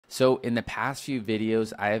So in the past few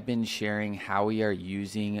videos, I have been sharing how we are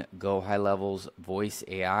using GoHighLevel's voice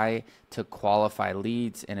AI to qualify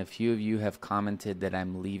leads, and a few of you have commented that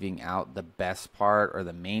I'm leaving out the best part or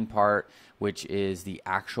the main part, which is the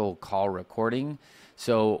actual call recording.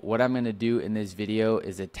 So what I'm going to do in this video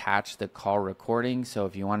is attach the call recording. So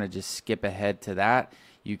if you want to just skip ahead to that,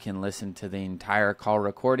 you can listen to the entire call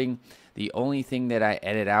recording. The only thing that I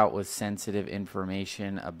edit out was sensitive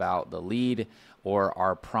information about the lead or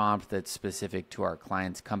our prompt that's specific to our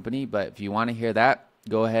client's company. But if you want to hear that,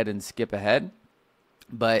 go ahead and skip ahead.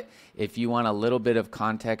 But if you want a little bit of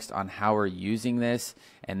context on how we're using this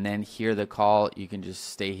and then hear the call, you can just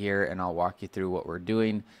stay here and I'll walk you through what we're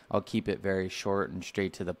doing. I'll keep it very short and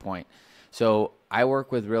straight to the point. So I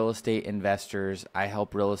work with real estate investors. I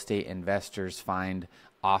help real estate investors find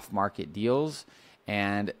off-market deals.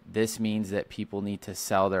 And this means that people need to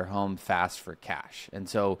sell their home fast for cash. And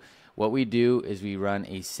so what we do is we run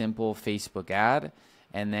a simple Facebook ad,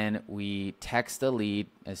 and then we text the lead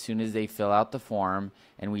as soon as they fill out the form,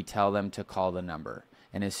 and we tell them to call the number.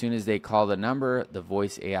 And as soon as they call the number, the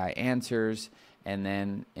voice AI answers. And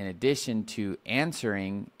then in addition to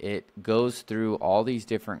answering, it goes through all these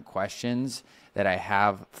different questions that I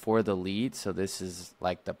have for the lead. So this is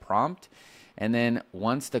like the prompt. And then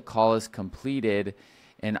once the call is completed,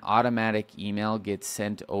 an automatic email gets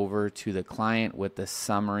sent over to the client with the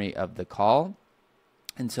summary of the call.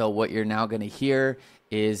 And so what you're now going to hear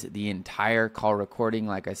is the entire call recording.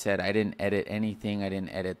 Like I said, I didn't edit anything. I didn't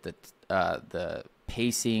edit the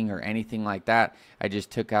pacing or anything like that. I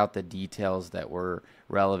just took out the details that were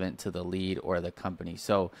relevant to the lead or the company.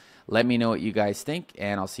 So let me know what you guys think,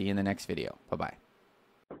 and I'll see you in the next video. Bye-bye.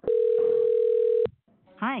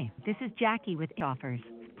 Hi, this is Jackie with Offers.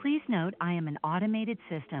 Please note I am an automated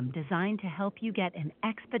system designed to help you get an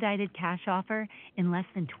expedited cash offer in less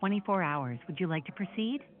than 24 hours. Would you like to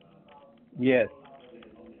proceed? Yes.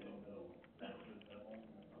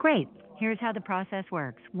 Great. Here's how the process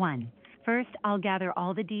works. 1. First, I'll gather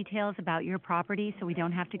all the details about your property so we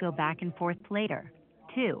don't have to go back and forth later.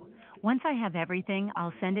 2. Once I have everything,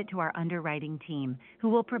 I'll send it to our underwriting team, who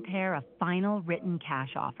will prepare a final written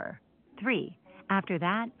cash offer. 3. After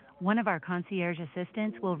that, one of our concierge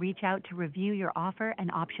assistants will reach out to review your offer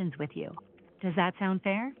and options with you. Does that sound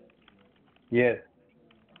fair? Yes.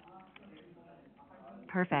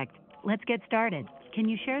 Perfect. Let's get started. Can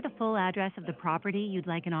you share the full address of the property you'd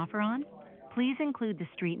like an offer on? Please include the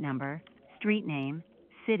street number, street name,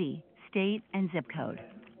 city, state, and zip code.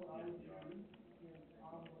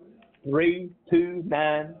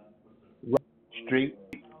 329 Street,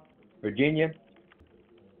 Virginia.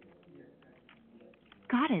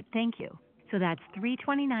 Got it. Thank you. So that's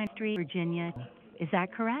 329th Street, Virginia. Is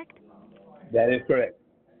that correct? That is correct.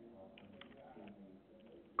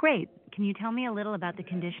 Great. Can you tell me a little about the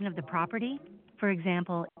condition of the property? For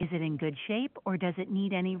example, is it in good shape or does it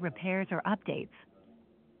need any repairs or updates?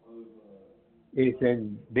 It's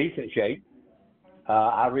in decent shape.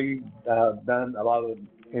 I've done a lot of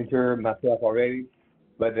interior myself already,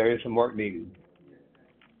 but there is some work needed.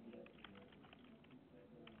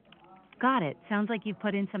 Got it. Sounds like you've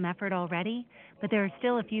put in some effort already, but there are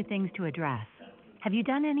still a few things to address. Have you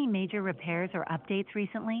done any major repairs or updates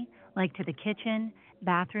recently, like to the kitchen,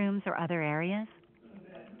 bathrooms, or other areas?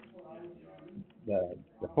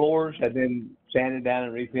 The floors have been sanded down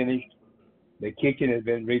and refinished. The kitchen has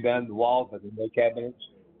been redone. The walls have been no cabinets.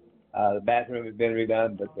 The bathroom has been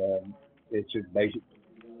redone, but it's just basic.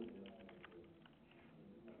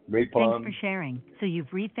 Replumbed. Thanks for sharing. So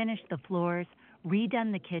you've refinished the floors,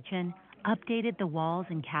 redone the kitchen, updated the walls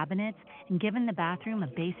and cabinets, and given the bathroom a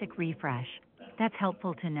basic refresh. That's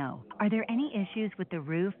helpful to know. Are there any issues with the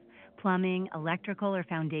roof, plumbing, electrical, or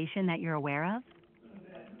foundation that you're aware of?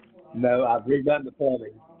 No, I've redone the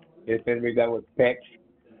plumbing. It's been redone with PEX,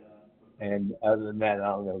 and other than that, I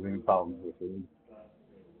don't know of any problems with it.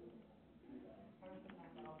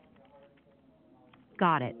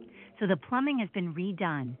 Got it. So the plumbing has been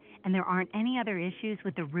redone, and there aren't any other issues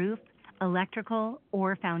with the roof, electrical,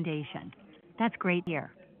 or foundation. That's great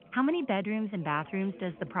here. How many bedrooms and bathrooms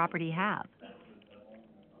does the property have?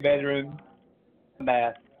 Bedroom,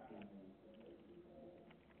 bath.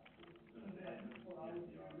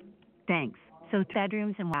 Thanks. So 2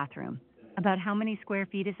 bedrooms and bathroom. About how many square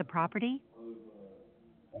feet is the property?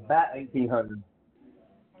 About 1,800.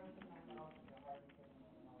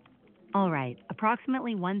 All right,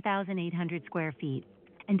 approximately 1,800 square feet.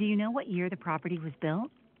 And do you know what year the property was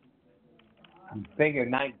built? I'm thinking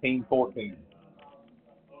 1914.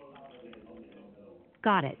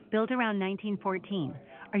 Got it. Built around 1914.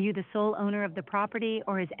 Are you the sole owner of the property,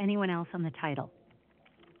 or is anyone else on the title?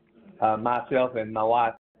 Myself and my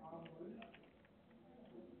wife.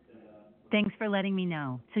 Thanks for letting me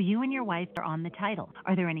know. So you and your wife are on the title.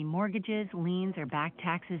 Are there any mortgages, liens, or back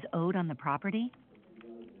taxes owed on the property?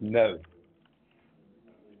 No.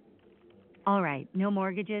 All right, no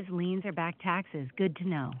mortgages, liens, or back taxes. Good to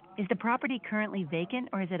know. Is the property currently vacant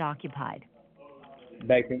or is it occupied?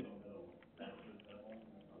 Vacant.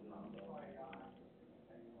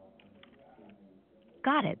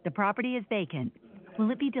 Got it. The property is vacant. Will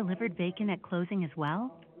it be delivered vacant at closing as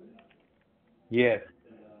well? Yes.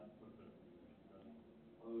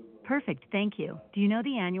 Perfect, thank you. Do you know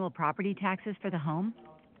the annual property taxes for the home?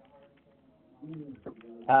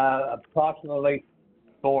 Approximately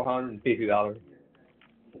 $450.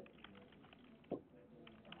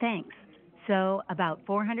 Thanks. So about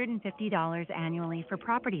 $450 annually for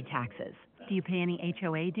property taxes. Do you pay any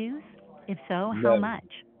HOA dues? If so, how No.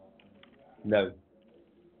 much? No.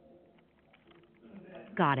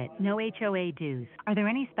 Got it. No HOA dues. Are there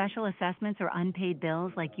any special assessments or unpaid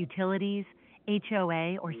bills like utilities,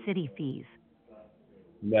 HOA, or city fees?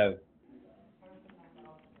 No.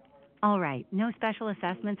 All right, no special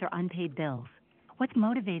assessments or unpaid bills. What's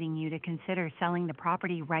motivating you to consider selling the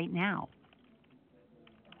property right now?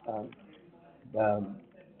 Um,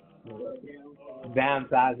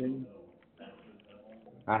 Downsizing.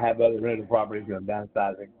 I have other rental properties and I'm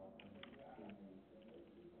downsizing.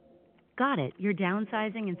 Got it. You're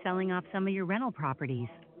downsizing and selling off some of your rental properties.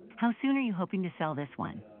 How soon are you hoping to sell this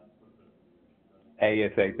one?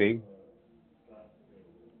 ASAP.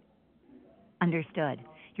 Understood.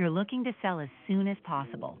 You're looking to sell as soon as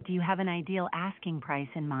possible. Do you have an ideal asking price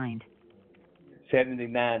in mind?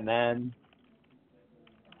 $79.9.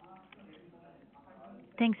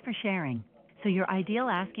 Thanks for sharing. So your ideal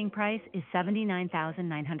asking price is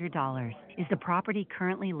 $79,900. Is the property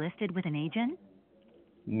currently listed with an agent?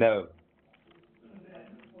 No.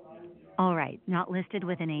 All right, not listed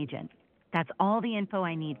with an agent. That's all the info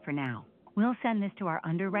I need for now. We'll send this to our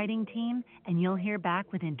underwriting team, and you'll hear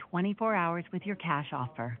back within 24 hours with your cash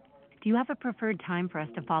offer. Do you have a preferred time for us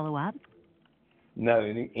to follow up? No.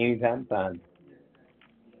 Anytime fine.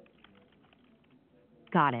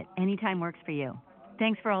 Got it. Anytime works for you.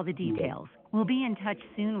 Thanks for all the Yeah. details. We'll be in touch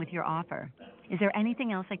soon with your offer. Is there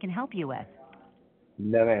anything else I can help you with?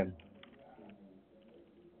 No, ma'am.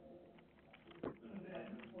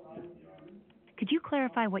 Could you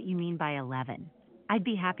clarify what you mean by 11? I'd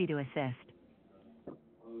be happy to assist.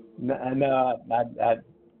 No, I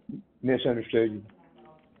misunderstood you.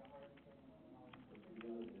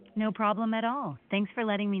 No problem at all. Thanks for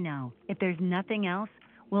letting me know. If there's nothing else,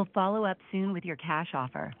 we'll follow up soon with your cash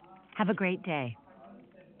offer. Have a great day.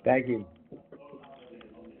 Thank you.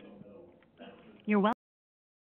 You're welcome.